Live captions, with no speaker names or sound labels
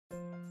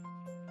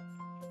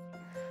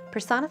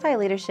Personify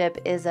Leadership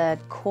is a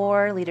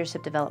core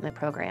leadership development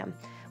program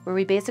where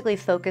we basically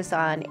focus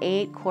on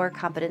 8 core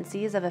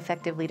competencies of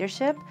effective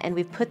leadership, and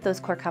we've put those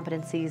core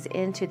competencies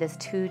into this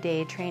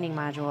 2-day training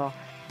module.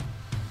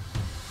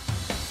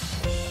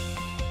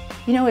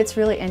 You know, it's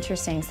really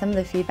interesting, some of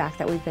the feedback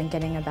that we've been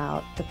getting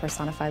about the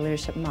Personify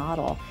Leadership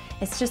model,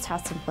 it's just how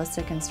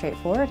simplistic and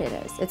straightforward it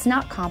is. It's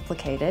not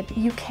complicated.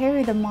 You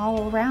carry the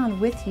model around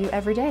with you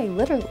every day,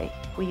 literally.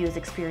 We use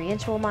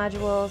experiential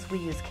modules, we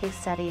use case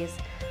studies,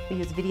 we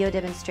use video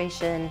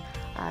demonstration,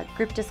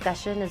 group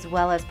discussion, as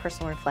well as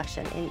personal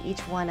reflection in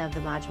each one of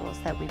the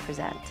modules that we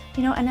present.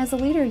 You know, and as a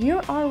leader,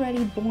 you're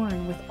already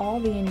born with all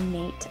the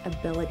innate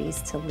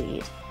abilities to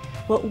lead.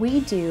 What we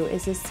do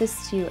is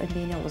assist you in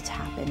being able to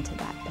tap into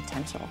that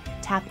potential,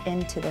 tap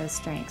into those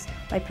strengths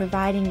by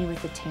providing you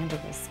with the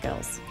tangible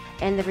skills.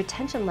 And the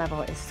retention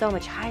level is so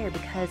much higher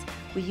because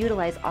we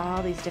utilize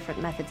all these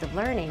different methods of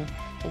learning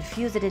and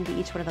fuse it into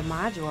each one of the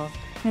modules.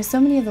 You know,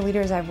 so many of the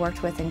leaders I've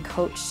worked with and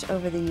coached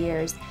over the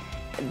years,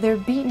 they're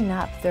beaten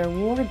up, they're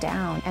wore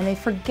down, and they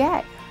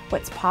forget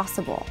what's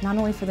possible, not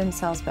only for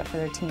themselves but for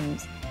their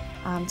teams.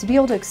 To be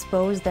able to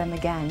expose them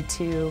again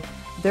to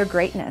their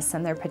greatness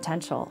and their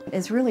potential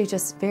is really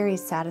just very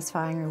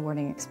satisfying,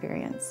 rewarding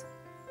experience.